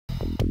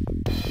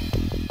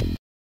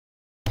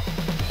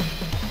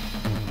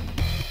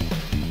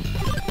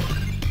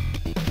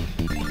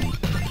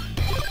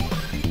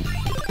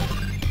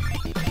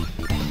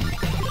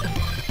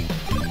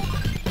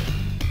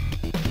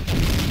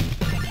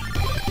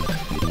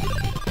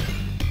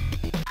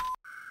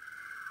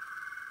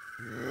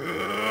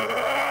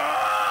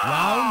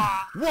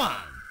one.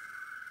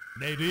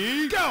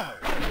 Lady, go!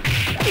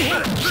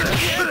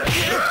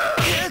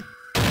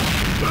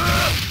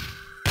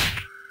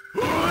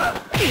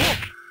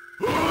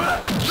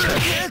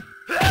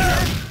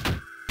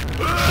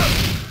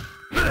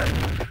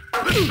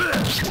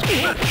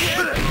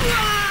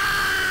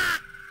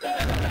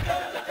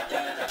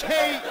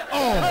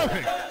 KO!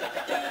 Perfect!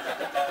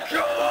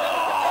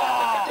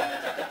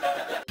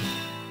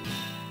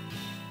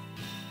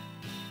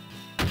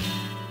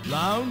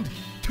 Round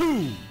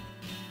 2.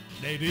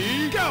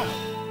 Lady, go!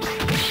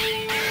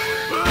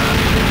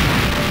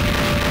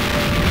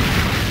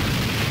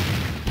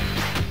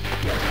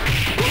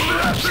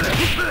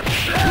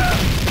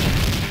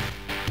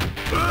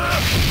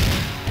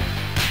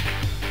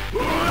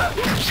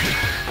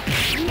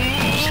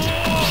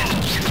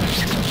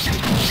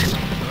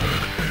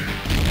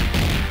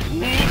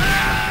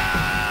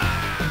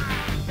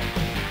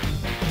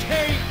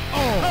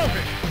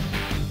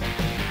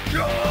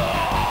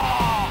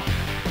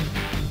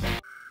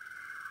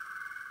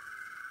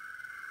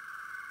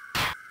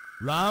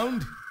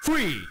 Round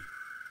 3.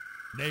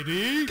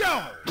 Lady,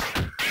 go!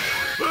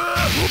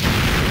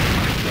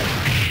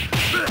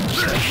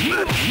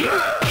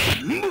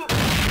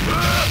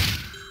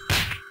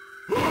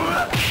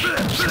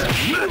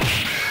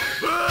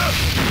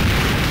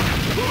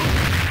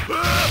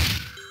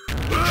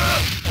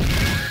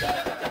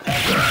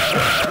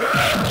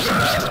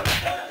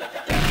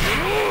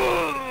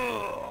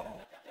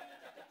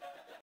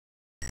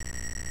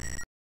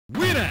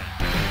 Winner!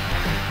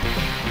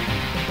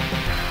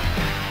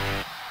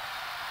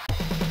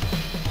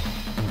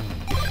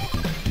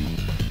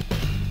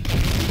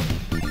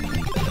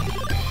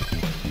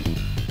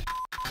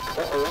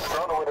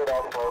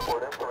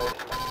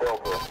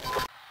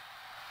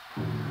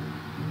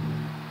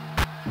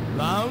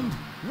 Round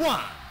 1.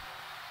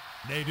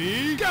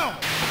 Lady, go!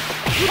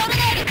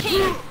 Tornado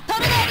King!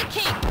 Tornado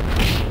King!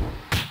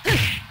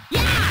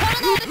 Yeah!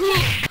 Tornado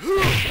King!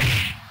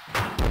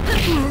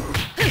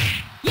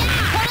 Yeah!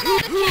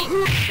 Tornado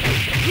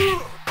King!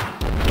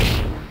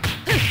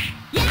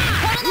 Yeah!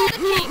 Tornado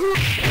King!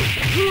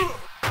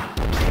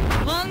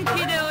 本気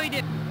でおいで。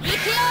行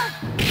くよ!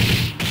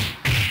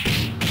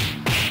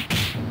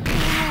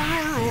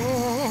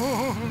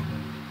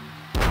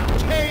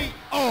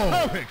 KO!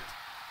 Perfect!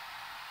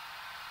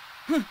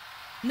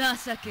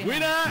 情け。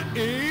 Winner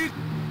is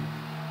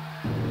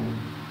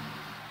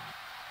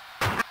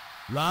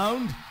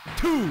Round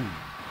 2.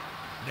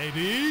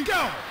 Lady, go!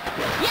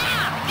 Yeah!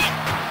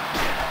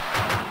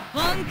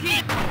 本気で。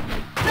行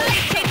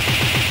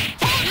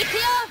く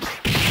よ!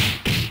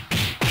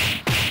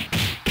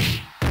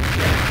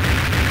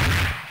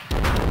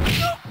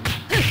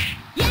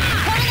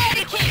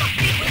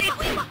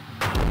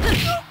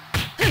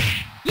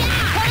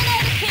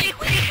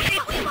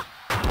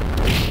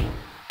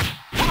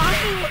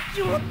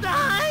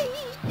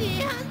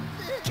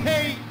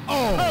 KO!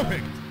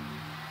 Perfect!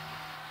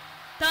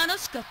 楽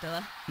しかった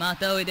わ。ま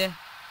たおいで。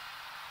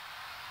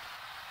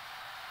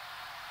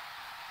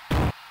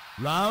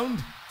Round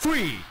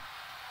 3.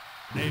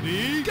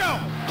 Lady, go!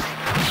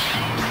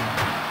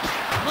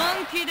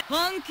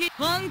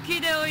 本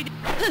気でおいで。行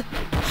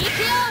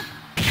くよ!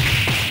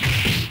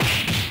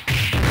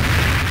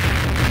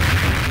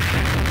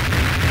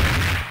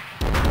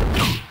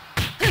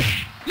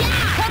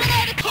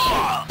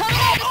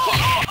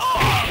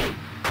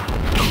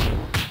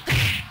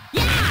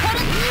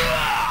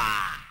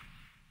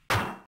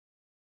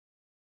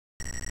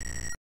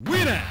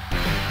 Winner!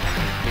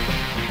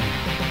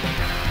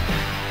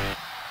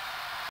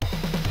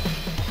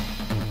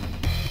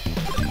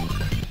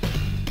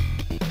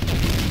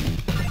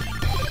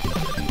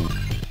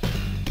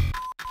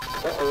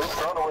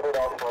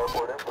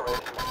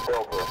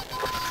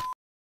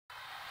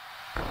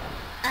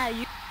 Are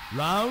you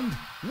Round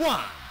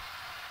 1.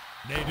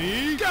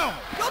 Lady, go!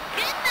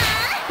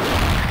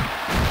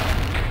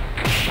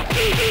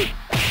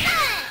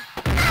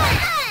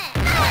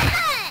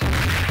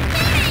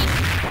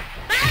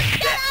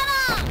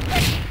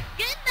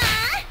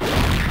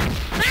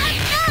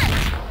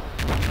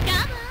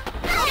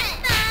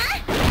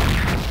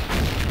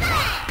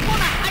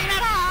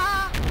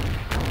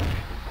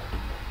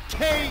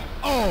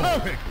 KO!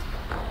 Perfect!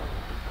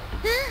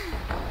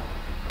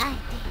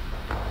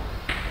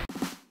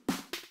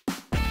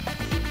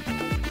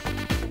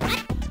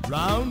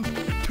 Round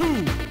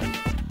 2.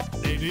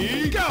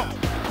 Lady, go!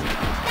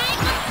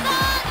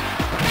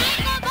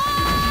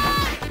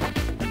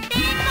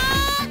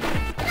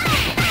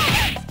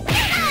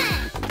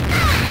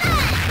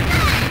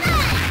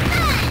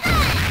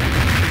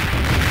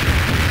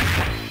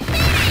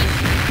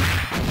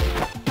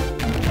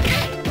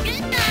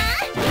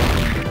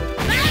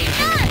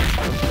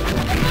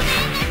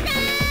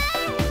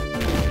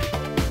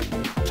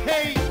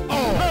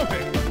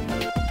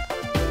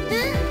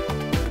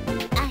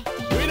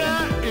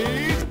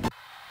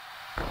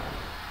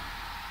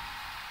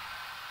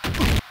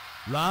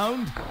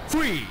 Round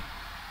 3.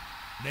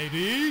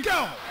 Lady,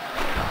 go!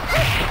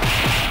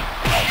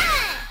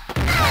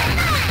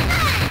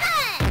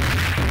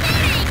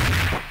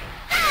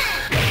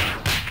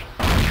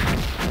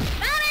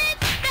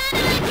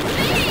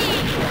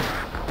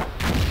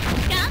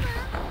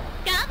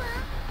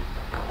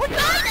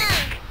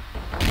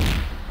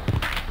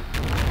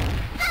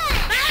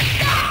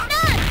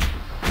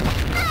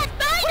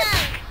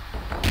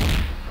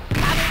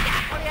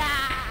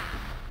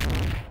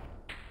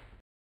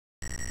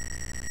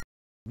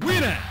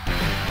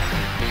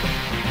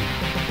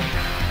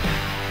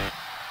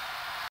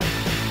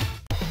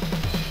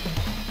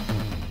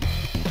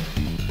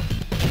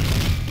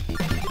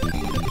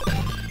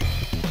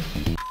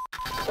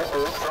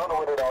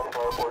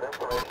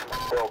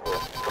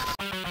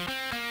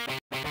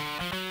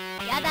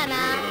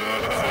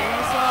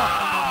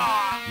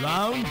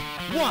 Round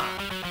one.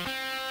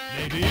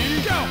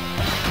 Lady, go!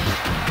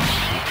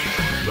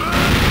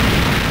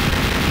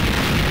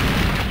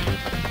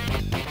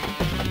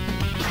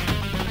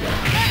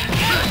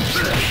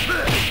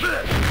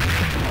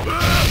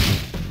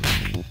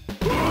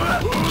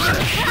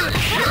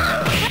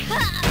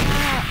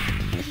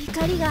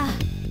光が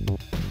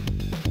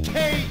KO!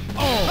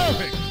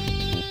 Perfect!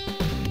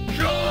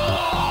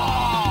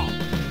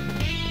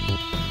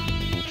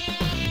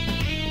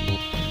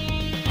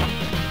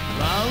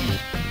 Round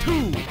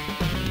two.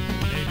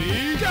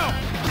 Lady, go!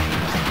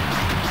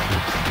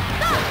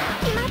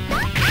 決まった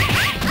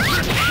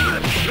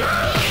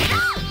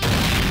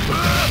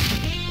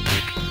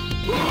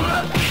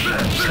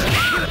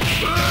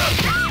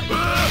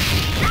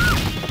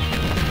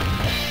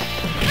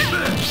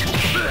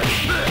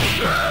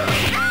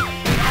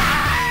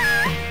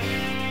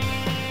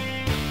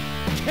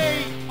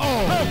KO!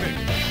 Perfect!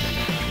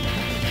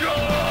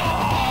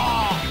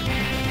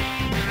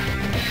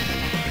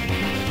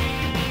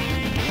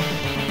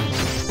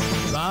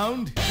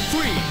 Round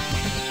three.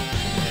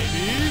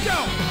 Lady, go!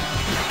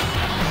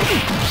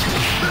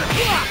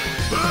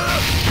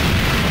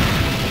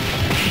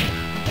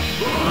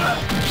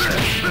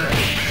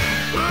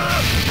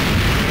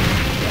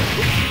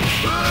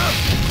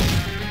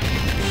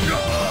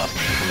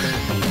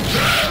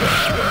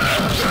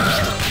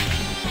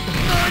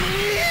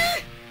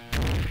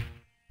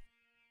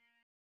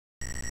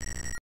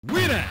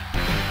 Winner!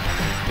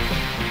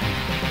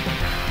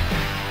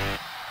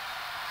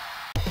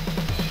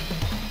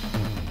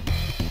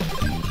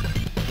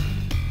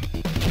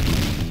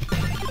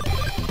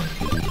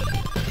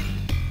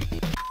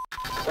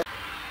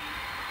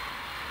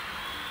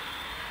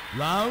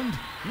 Round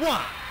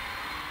one.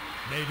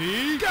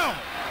 Lady, go!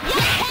 行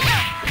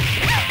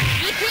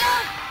くよ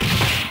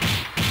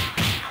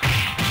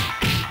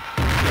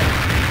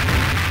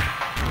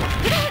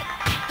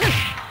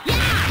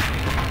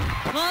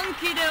本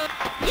気で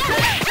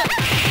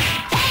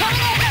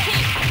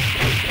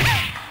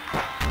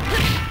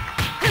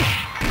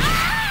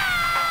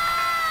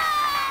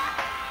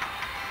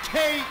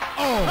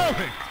KO!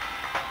 Perfect!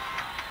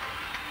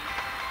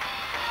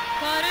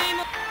 軽い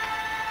も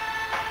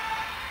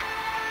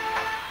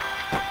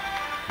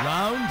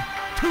Round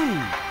two.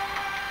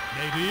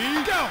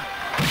 Lady, go!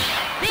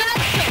 リラッ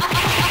クス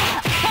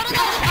トルネ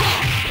ー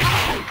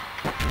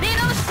ドリロ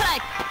ーストライ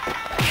ク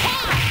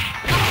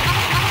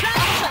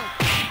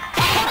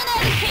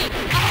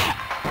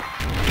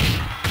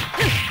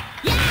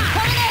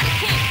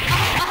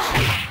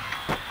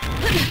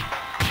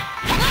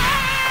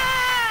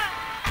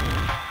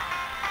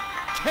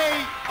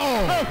KO!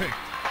 Perfect!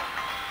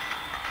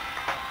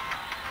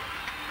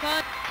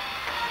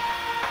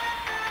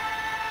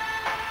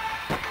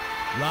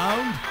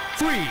 Round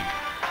three.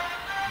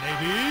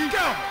 Lady, go!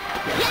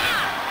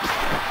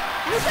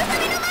 ムササ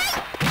ビの舞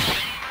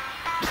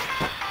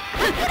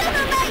フラの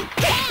舞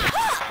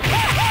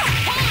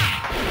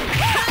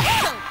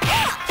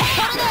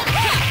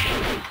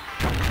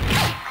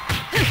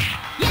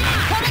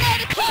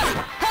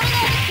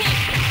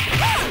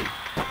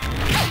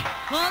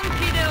本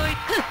気で追い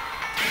我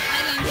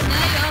慢しな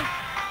いよ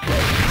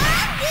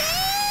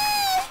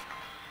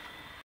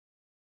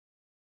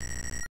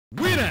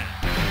Winner!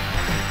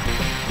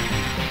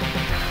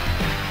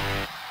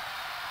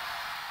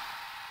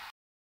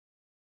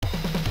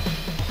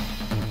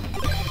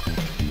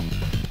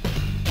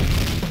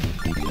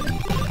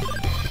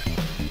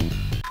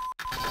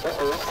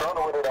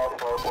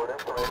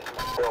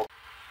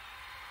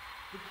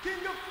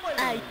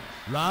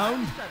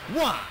 Round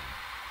one.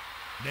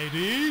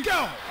 Lady,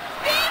 go!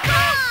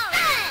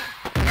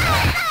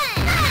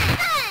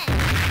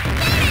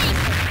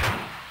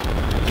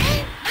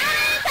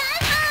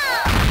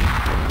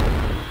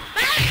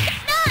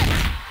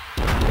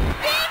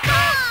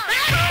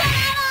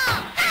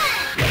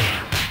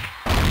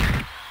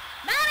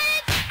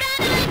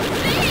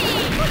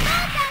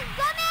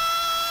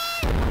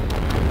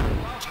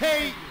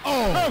 お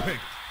Perfect!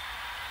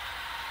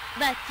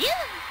 バッチュ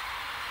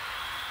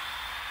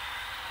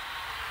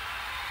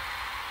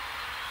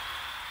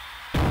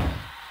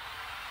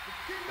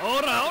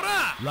オラオ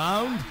ラ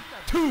Round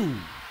two.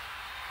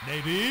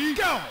 Lady,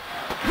 go!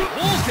 王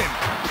翦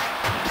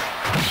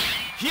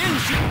飛燕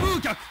疾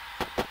風脚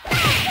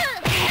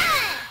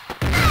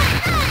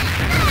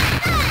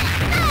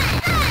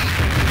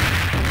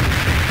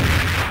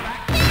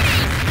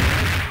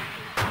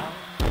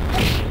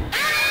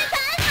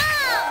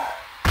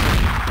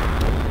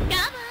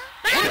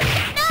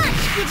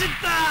しくじっ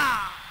た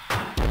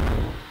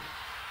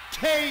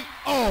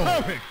KO!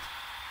 Perfect!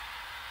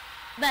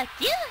 バッ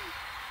チュ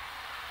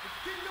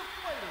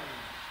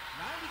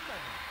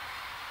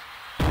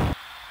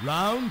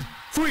Round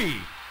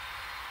three.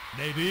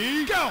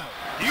 Lady, go!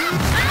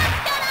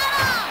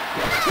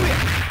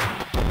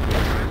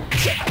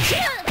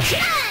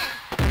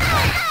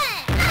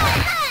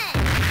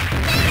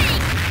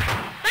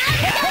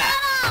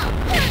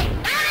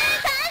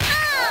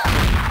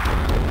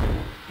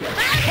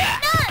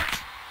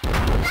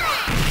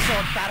 そ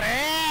ったれ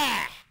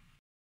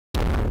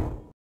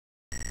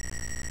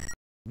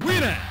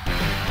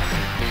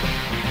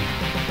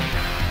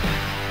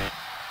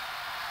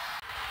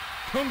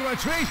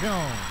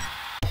Congratulations!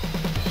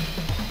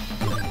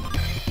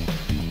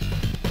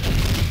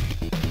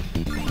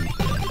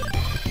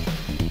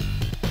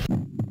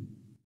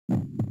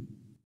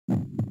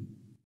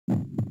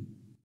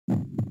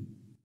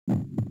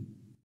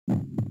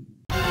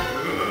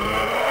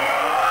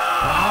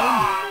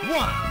 Round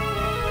 1.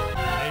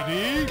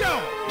 Ready, go!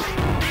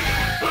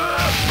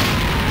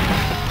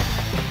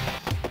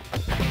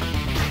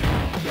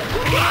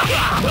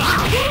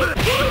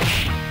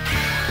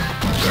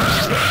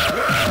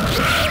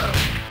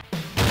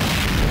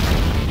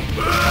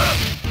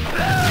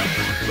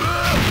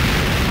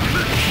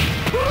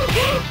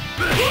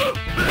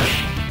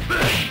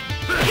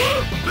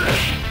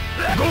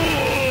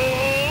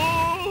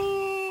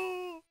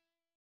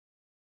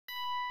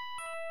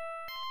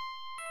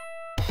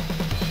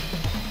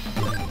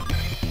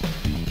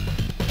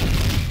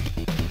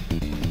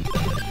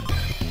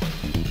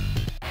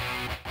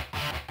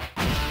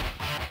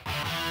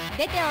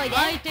出ておいで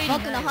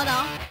僕の炎。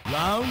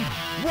Round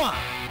 1.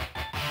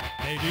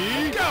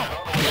 Ready, go!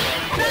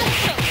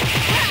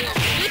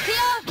 行くよ。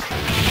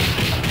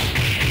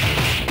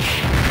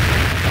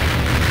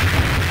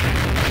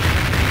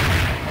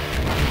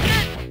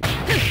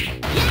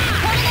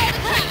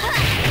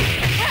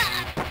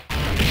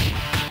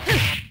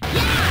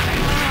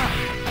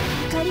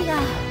光が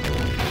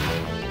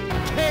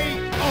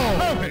KO!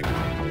 Perfect!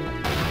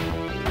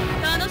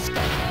 楽しか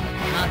った。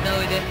また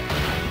おいで。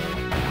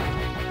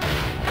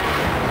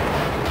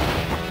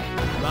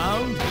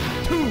Round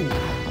 2.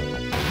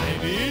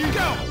 Ready, go!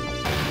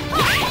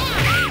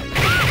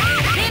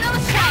 リノー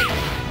ストライク。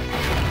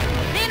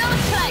リノース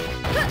トライク。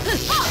トル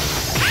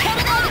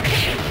ネードキ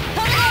ック。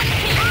トルネード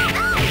キッ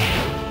ク。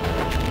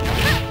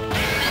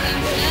何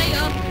もしないよ。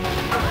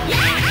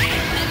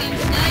何も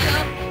しないよ。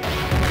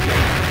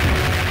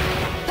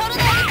トル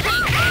ネードキ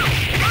ック。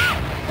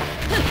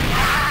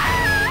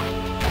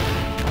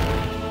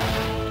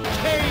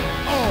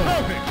KO!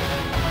 Perfect!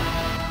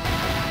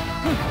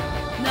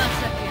 情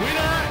け。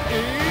 Winner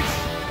is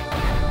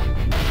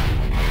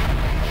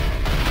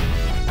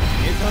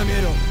目覚め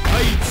ろあ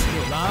いつよ。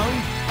 Round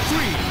 3.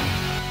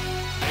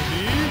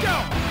 Ready, go!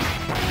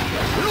 何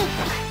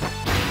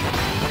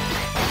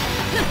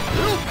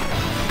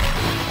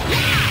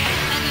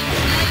も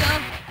しないよ。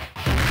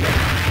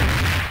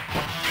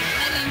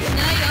何もし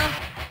ないよ。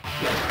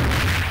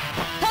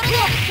トルネー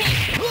ドキッ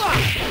ク。ト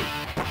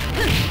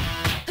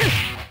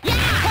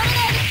ルネードキック。トル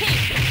ネードキッ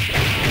ク。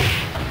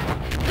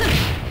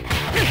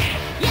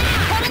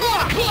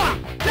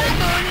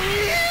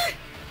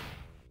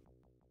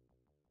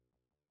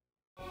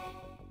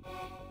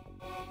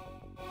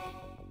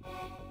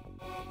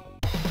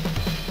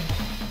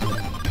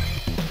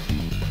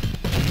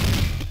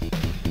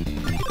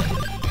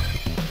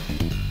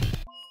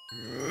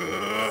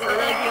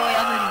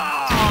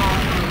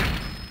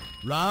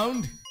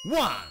Round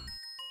 1.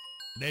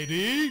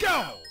 Ready,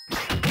 go!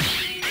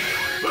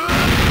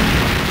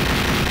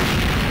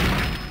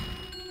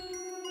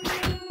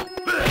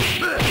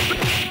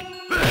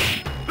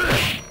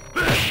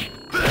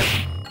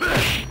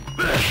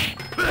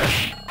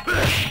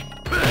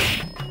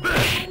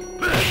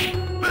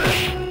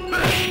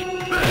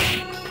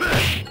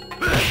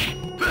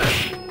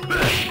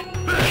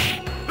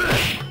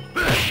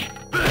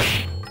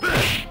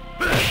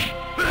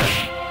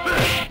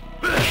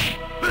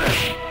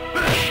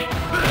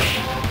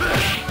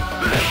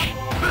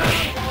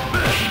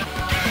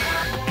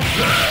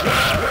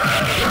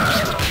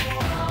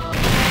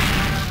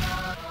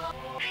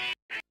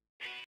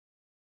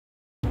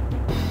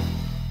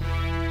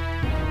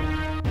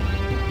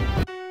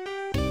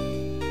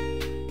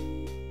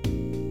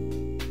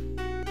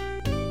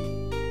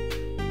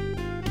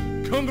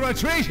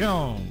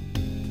 Congratulations!